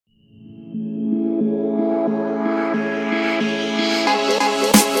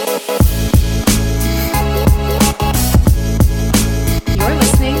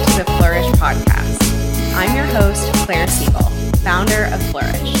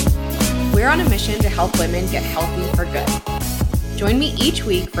we're on a mission to help women get healthy for good. Join me each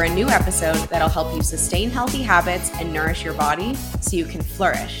week for a new episode that'll help you sustain healthy habits and nourish your body so you can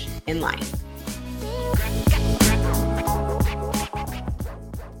flourish in life.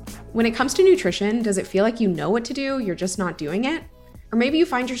 When it comes to nutrition, does it feel like you know what to do, you're just not doing it? Or maybe you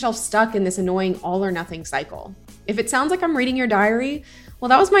find yourself stuck in this annoying all or nothing cycle. If it sounds like I'm reading your diary, well,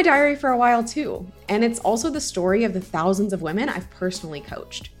 that was my diary for a while too. And it's also the story of the thousands of women I've personally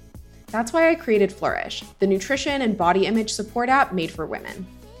coached. That's why I created Flourish, the nutrition and body image support app made for women.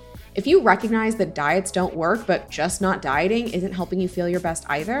 If you recognize that diets don't work, but just not dieting isn't helping you feel your best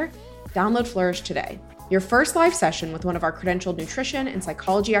either, download Flourish today. Your first live session with one of our credentialed nutrition and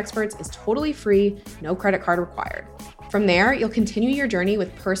psychology experts is totally free, no credit card required. From there, you'll continue your journey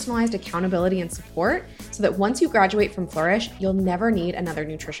with personalized accountability and support so that once you graduate from Flourish, you'll never need another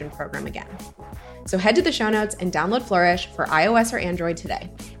nutrition program again. So head to the show notes and download Flourish for iOS or Android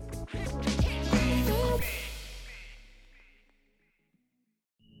today.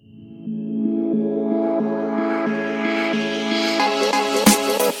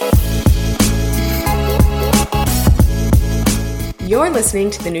 You're listening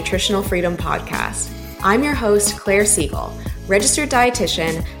to the Nutritional Freedom Podcast. I'm your host, Claire Siegel, registered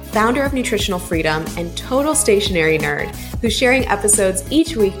dietitian, founder of Nutritional Freedom, and total stationary nerd who's sharing episodes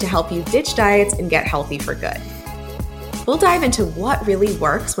each week to help you ditch diets and get healthy for good. We'll dive into what really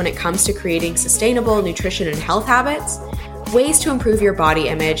works when it comes to creating sustainable nutrition and health habits, ways to improve your body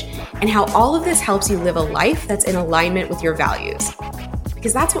image, and how all of this helps you live a life that's in alignment with your values.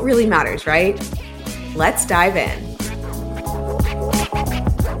 Because that's what really matters, right? Let's dive in.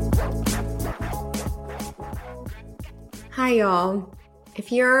 Hi, y'all.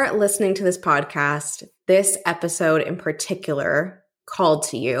 If you're listening to this podcast, this episode in particular called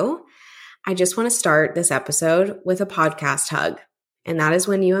to you, I just want to start this episode with a podcast hug. And that is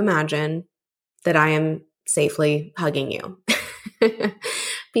when you imagine that I am safely hugging you.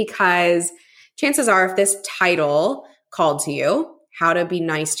 Because chances are, if this title called to you, how to be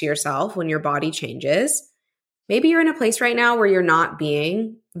nice to yourself when your body changes, maybe you're in a place right now where you're not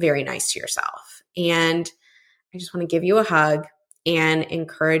being very nice to yourself. And I just want to give you a hug and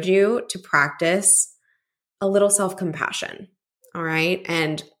encourage you to practice a little self-compassion. All right.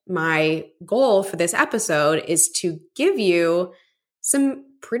 And my goal for this episode is to give you some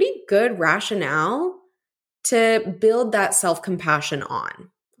pretty good rationale to build that self-compassion on.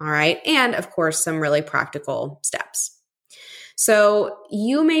 All right. And of course, some really practical steps. So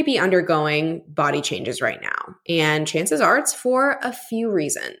you may be undergoing body changes right now, and chances are it's for a few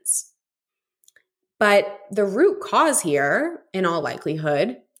reasons. But the root cause here, in all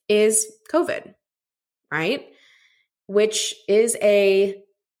likelihood, is COVID, right? Which is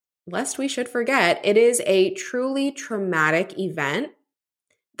lest we should forget, it is a truly traumatic event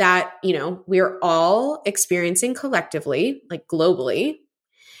that, we're all experiencing collectively, like globally,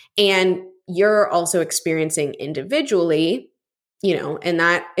 and you're also experiencing individually, and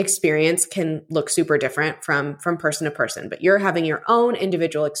that experience can look super different from person to person, but you're having your own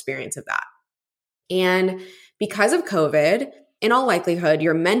individual experience of that. And because of COVID, in all likelihood,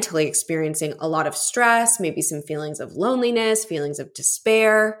 you're mentally experiencing a lot of stress, maybe some feelings of loneliness, feelings of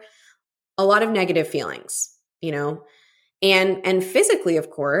despair, a lot of negative feelings, and physically, of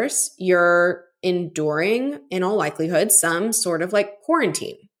course, you're enduring, in all likelihood, some sort of like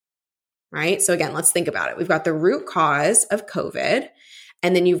quarantine, right? So again, let's think about it. We've got the root cause of COVID,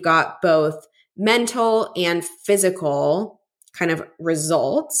 and then you've got both mental and physical kind of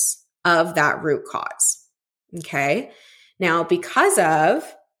results of that root cause. Okay. Now, because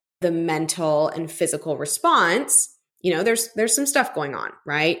of the mental and physical response, there's some stuff going on,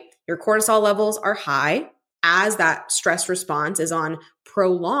 right? Your cortisol levels are high as that stress response is on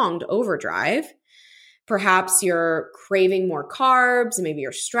prolonged overdrive. Perhaps you're craving more carbs, maybe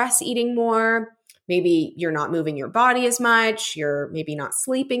you're stress eating more. Maybe you're not moving your body as much. You're maybe not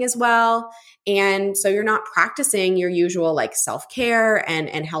sleeping as well. And so you're not practicing your usual like self-care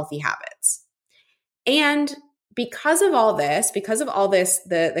and healthy habits. And because of all this,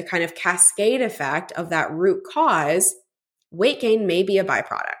 the kind of cascade effect of that root cause, weight gain may be a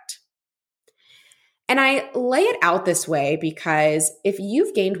byproduct. And I lay it out this way because if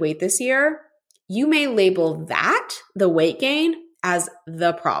you've gained weight this year, you may label that, the weight gain, as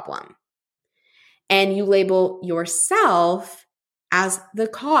the problem. And you label yourself as the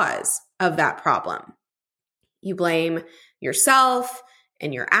cause of that problem. You blame yourself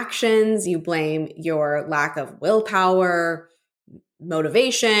and your actions. You blame your lack of willpower,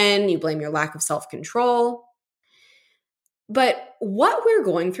 motivation. You blame your lack of self-control. But what we're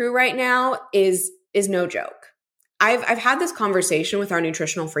going through right now is no joke. I've had this conversation with our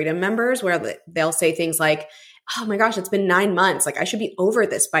Nutritional Freedom members where they'll say things like, oh my gosh, it's been 9 months. Like I should be over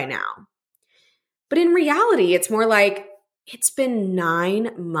this by now. But in reality, it's more like it's been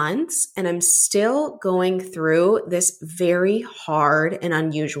 9 months and I'm still going through this very hard and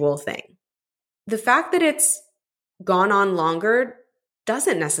unusual thing. The fact that it's gone on longer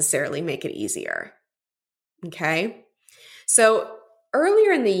doesn't necessarily make it easier. Okay. So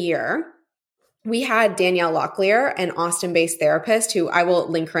earlier in the year, we had Danielle Locklear, an Austin-based therapist who I will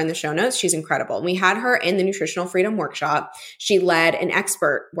link her in the show notes. She's incredible. We had her in the Nutritional Freedom Workshop. She led an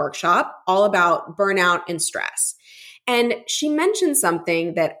expert workshop all about burnout and stress. And she mentioned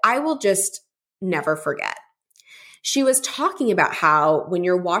something that I will just never forget. She was talking about how when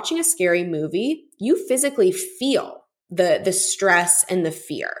you're watching a scary movie, you physically feel the stress and the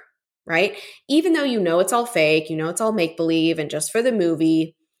fear, right? Even though you know it's all fake, you know it's all make-believe and just for the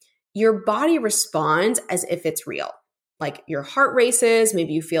movie, your body responds as if it's real. Like your heart races,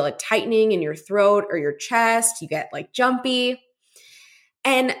 maybe you feel a tightening in your throat or your chest, you get like jumpy.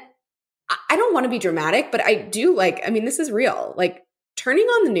 And I don't want to be dramatic, but I do this is real. Like turning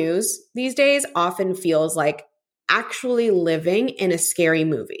on the news these days often feels like actually living in a scary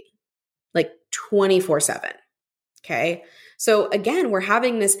movie, like 24/7. Okay. So again, we're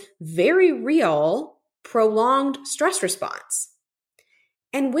having this very real, prolonged stress response.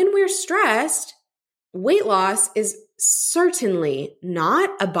 And when we're stressed, weight loss is certainly not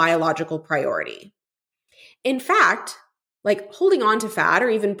a biological priority. In fact, like holding on to fat or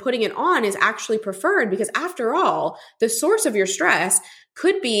even putting it on is actually preferred because after all, the source of your stress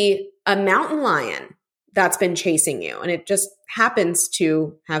could be a mountain lion that's been chasing you. And it just happens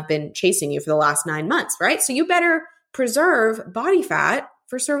to have been chasing you for the last 9 months, right? So you better preserve body fat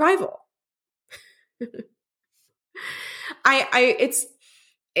for survival.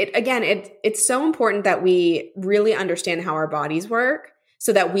 It's so important that we really understand how our bodies work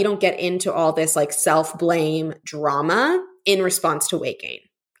so that we don't get into all this like self-blame drama in response to weight gain.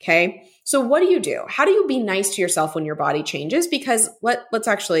 Okay. So what do you do? How do you be nice to yourself when your body changes? Because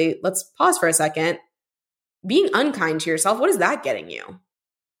let's pause for a second. Being unkind to yourself, what is that getting you?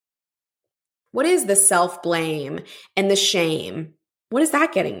 What is the self-blame and the shame? What is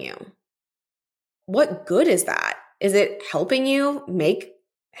that getting you? What good is that? Is it helping you make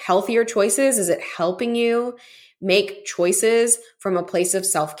healthier choices? Is it helping you make choices from a place of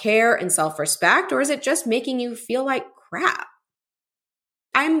self-care and self-respect? Or is it just making you feel like crap?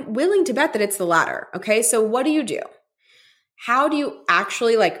 I'm willing to bet that it's the latter. Okay. So what do? How do you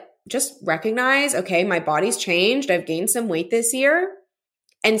actually just recognize, okay, my body's changed. I've gained some weight this year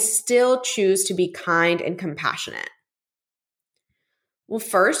and still choose to be kind and compassionate? Well,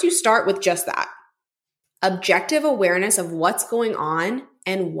 first you start with just that. Objective awareness of what's going on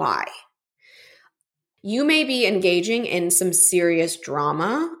and why. You may be engaging in some serious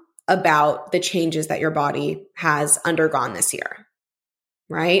drama about the changes that your body has undergone this year,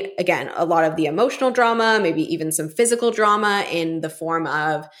 right? Again, a lot of the emotional drama, maybe even some physical drama in the form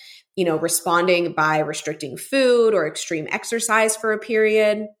of, responding by restricting food or extreme exercise for a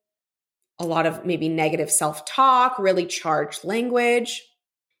period. A lot of maybe negative self-talk, really charged language.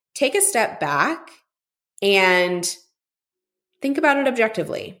 Take a step back and think about it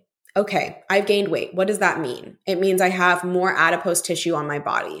objectively. Okay, I've gained weight. What does that mean? It means I have more adipose tissue on my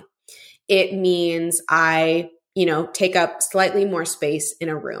body. It means I, take up slightly more space in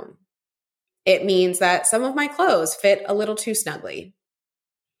a room. It means that some of my clothes fit a little too snugly.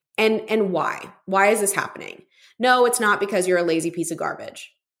 And why? Why is this happening? No, it's not because you're a lazy piece of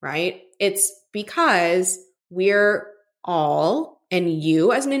garbage, right? It's because we're all, and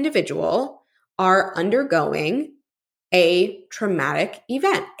you as an individual, are undergoing a traumatic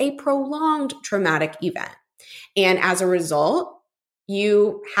event, a prolonged traumatic event. And as a result,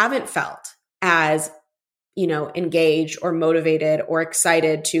 you haven't felt as, engaged or motivated or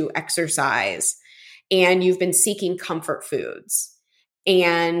excited to exercise. And you've been seeking comfort foods.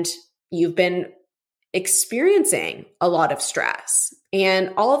 And you've been experiencing a lot of stress.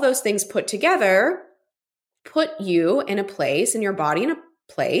 And all of those things put together put you in a place, and your body in a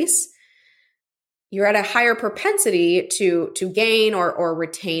place, you're at a higher propensity to gain or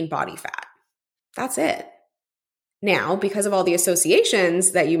retain body fat. That's it. Now, because of all the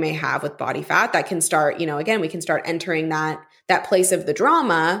associations that you may have with body fat, that can start, again, we can start entering that place of the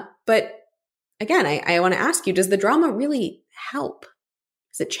drama. But again, I want to ask you, does the drama really help?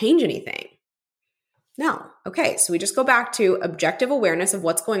 Does it change anything? No. Okay. So we just go back to objective awareness of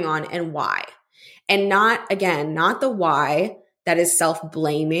what's going on and why. And not the why that is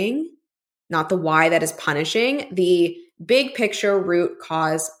self-blaming, not the why that is punishing, the big picture root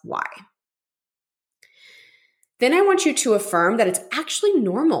cause why. then I want you to affirm that it's actually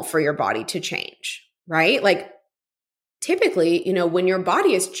normal for your body to change, right? Like typically, when your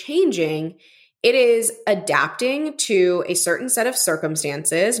body is changing, it is adapting to a certain set of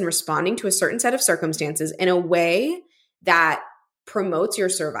circumstances and responding to a certain set of circumstances in a way that promotes your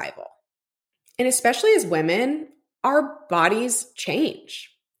survival. And especially as women, our bodies change.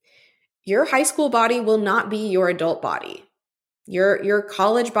 Your high school body will not be your adult body. Your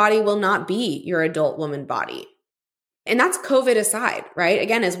college body will not be your adult woman body. And that's COVID aside, right?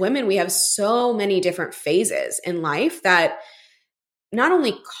 Again, as women, we have so many different phases in life that not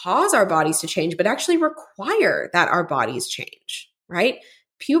only cause our bodies to change, but actually require that our bodies change, right?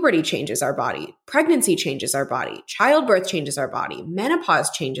 Puberty changes our body. Pregnancy changes our body. Childbirth changes our body.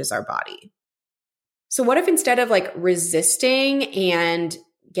 Menopause changes our body. So what if instead of like resisting and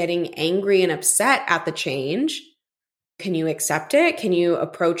getting angry and upset at the change, can you accept it? Can you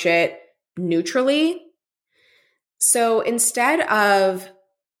approach it neutrally? So instead of,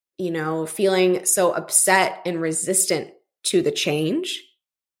 feeling so upset and resistant to the change,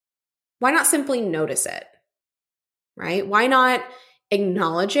 why not simply notice it, right? Why not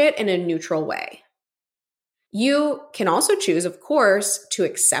acknowledge it in a neutral way? You can also choose, of course, to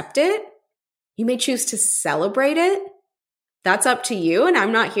accept it. You may choose to celebrate it. That's up to you. And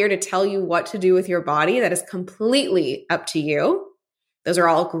I'm not here to tell you what to do with your body. That is completely up to you. Those are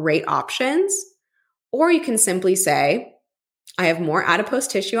all great options. Or you can simply say, I have more adipose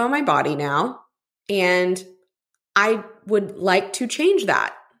tissue on my body now, and I would like to change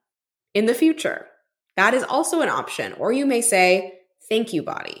that in the future. That is also an option. Or you may say, thank you,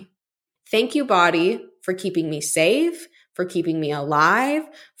 body. Thank you, body, for keeping me safe, for keeping me alive,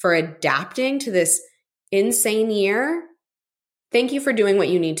 for adapting to this insane year. Thank you for doing what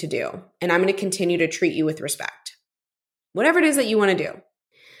you need to do. And I'm going to continue to treat you with respect. Whatever it is that you want to do.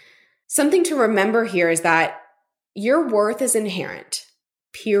 Something to remember here is that your worth is inherent,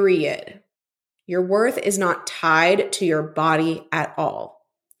 period. Your worth is not tied to your body at all.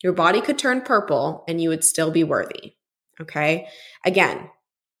 Your body could turn purple and you would still be worthy, okay? Again,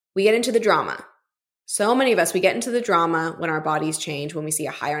 we get into the drama. So many of us, we get into the drama when our bodies change, when we see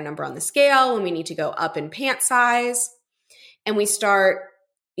a higher number on the scale, when we need to go up in pant size, and we start,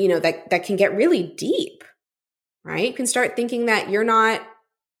 that can get really deep, right? You can start thinking that you're not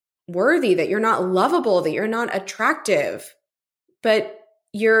worthy, that you're not lovable, that you're not attractive, but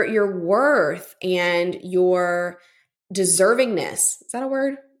your worth and your deservingness, is that a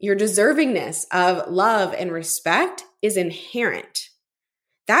word? Your deservingness of love and respect is inherent.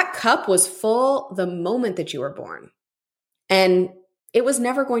 That cup was full the moment that you were born. And it was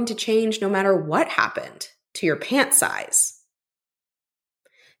never going to change no matter what happened to your pant size.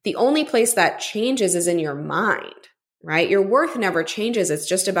 The only place that changes is in your mind, right? Your worth never changes. It's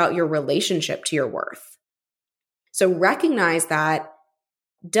just about your relationship to your worth. So recognize that.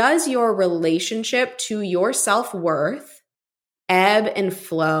 Does your relationship to your self-worth ebb and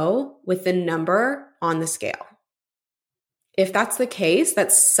flow with the number on the scale? If that's the case,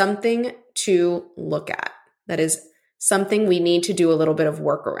 that's something to look at. That is something we need to do a little bit of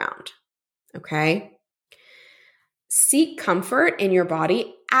work around, okay? Seek comfort in your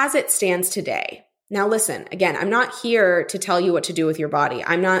body as it stands today. Now listen, again, I'm not here to tell you what to do with your body.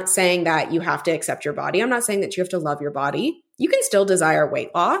 I'm not saying that you have to accept your body. I'm not saying that you have to love your body. You can still desire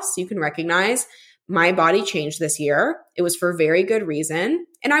weight loss. You can recognize my body changed this year. It was for very good reason.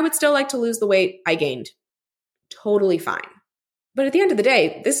 And I would still like to lose the weight I gained. Totally fine. But at the end of the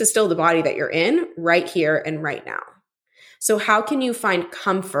day, this is still the body that you're in right here and right now. So how can you find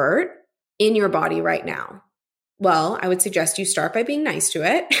comfort in your body right now? Well, I would suggest you start by being nice to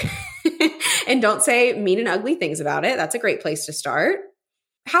it and don't say mean and ugly things about it. That's a great place to start.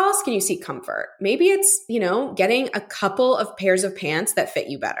 How else can you seek comfort? Maybe it's, getting a couple of pairs of pants that fit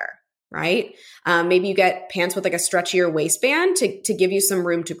you better, right? Maybe you get pants with like a stretchier waistband to give you some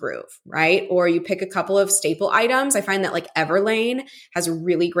room to groove, right? Or you pick a couple of staple items. I find that like Everlane has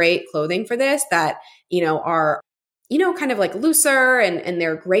really great clothing for this that, are kind of like looser and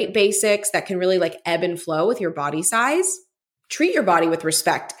they're great basics that can really like ebb and flow with your body size. Treat your body with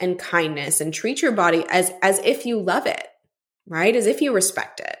respect and kindness and treat your body as if you love it, right? As if you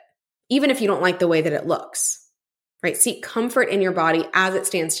respect it, even if you don't like the way that it looks, right? Seek comfort in your body as it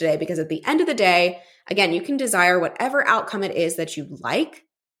stands today, because at the end of the day, again, you can desire whatever outcome it is that you like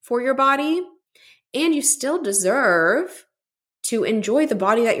for your body, and you still deserve to enjoy the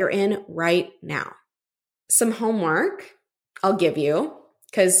body that you're in right now. Some homework I'll give you,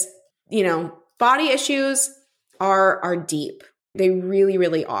 because, body issues are deep. They really,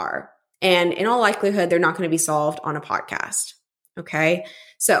 really are. And in all likelihood, they're not going to be solved on a podcast. Okay.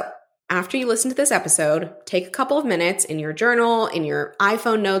 So after you listen to this episode, take a couple of minutes in your journal, in your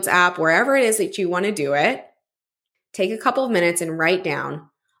iPhone notes app, wherever it is that you want to do it. Take a couple of minutes and write down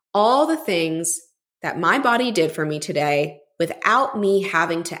all the things that my body did for me today without me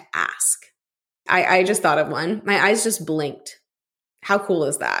having to ask. I just thought of one. My eyes just blinked. How cool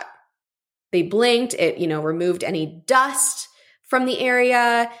is that? They blinked. It, removed any dust from the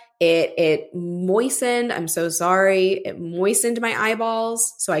area. It moistened. I'm so sorry. It moistened my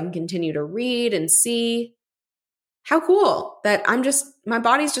eyeballs so I can continue to read and see. How cool that my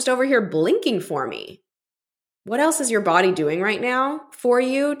body's just over here blinking for me. What else is your body doing right now for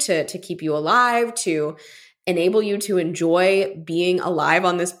you to keep you alive, to enable you to enjoy being alive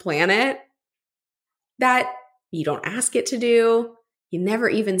on this planet that you don't ask it to do? You never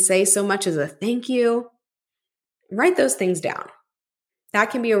even say so much as a thank you. Write those things down.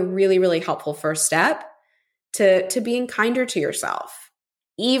 That can be a really, really helpful first step to being kinder to yourself,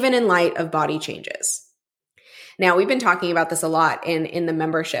 even in light of body changes. Now, we've been talking about this a lot in the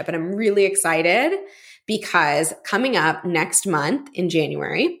membership, and I'm really excited because coming up next month in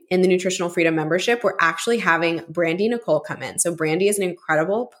January in the Nutritional Freedom membership, we're actually having Brandy Nicole come in. So Brandy is an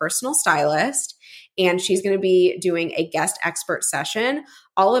incredible personal stylist, and she's going to be doing a guest expert session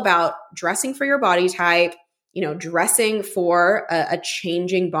all about dressing for your body type, dressing for a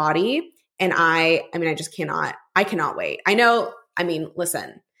changing body. And I cannot wait.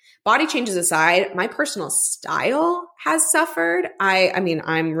 Listen, body changes aside, my personal style has suffered.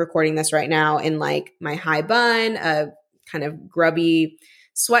 I'm recording this right now in like my high bun, a kind of grubby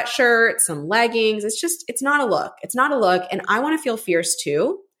sweatshirt, some leggings. It's not a look. It's not a look. And I want to feel fierce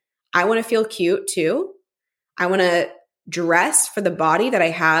too. I want to feel cute too. I want to dress for the body that I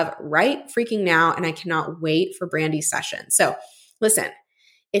have right freaking now. And I cannot wait for Brandy's session. So listen,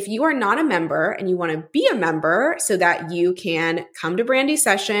 if you are not a member and you want to be a member so that you can come to Brandy's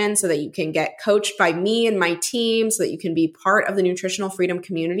session, so that you can get coached by me and my team, so that you can be part of the Nutritional Freedom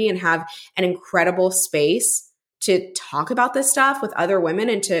community and have an incredible space to talk about this stuff with other women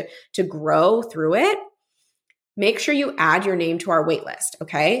and to grow through it, make sure you add your name to our waitlist,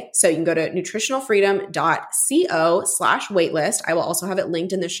 okay? So you can go to nutritionalfreedom.co/waitlist. I will also have it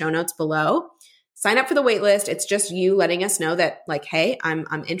linked in the show notes below. Sign up for the waitlist. It's just you letting us know that like, hey, I'm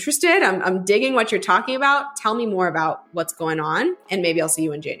interested. I'm digging what you're talking about. Tell me more about what's going on, and maybe I'll see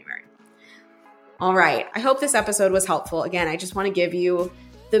you in January. All right. I hope this episode was helpful. Again, I just want to give you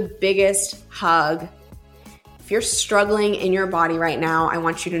the biggest hug. If you're struggling in your body right now, I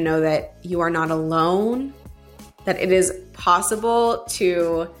want you to know that you are not alone, that it is possible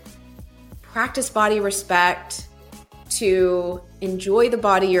to practice body respect, to enjoy the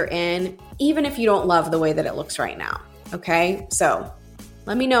body you're in, even if you don't love the way that it looks right now, okay? So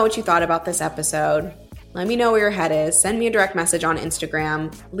let me know what you thought about this episode. Let me know where your head is. Send me a direct message on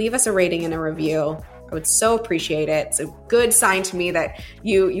Instagram. Leave us a rating and a review. I would so appreciate it. It's a good sign to me that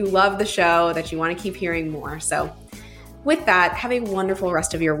you love the show, that you want to keep hearing more. So with that, have a wonderful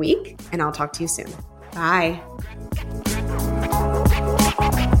rest of your week, and I'll talk to you soon. Bye.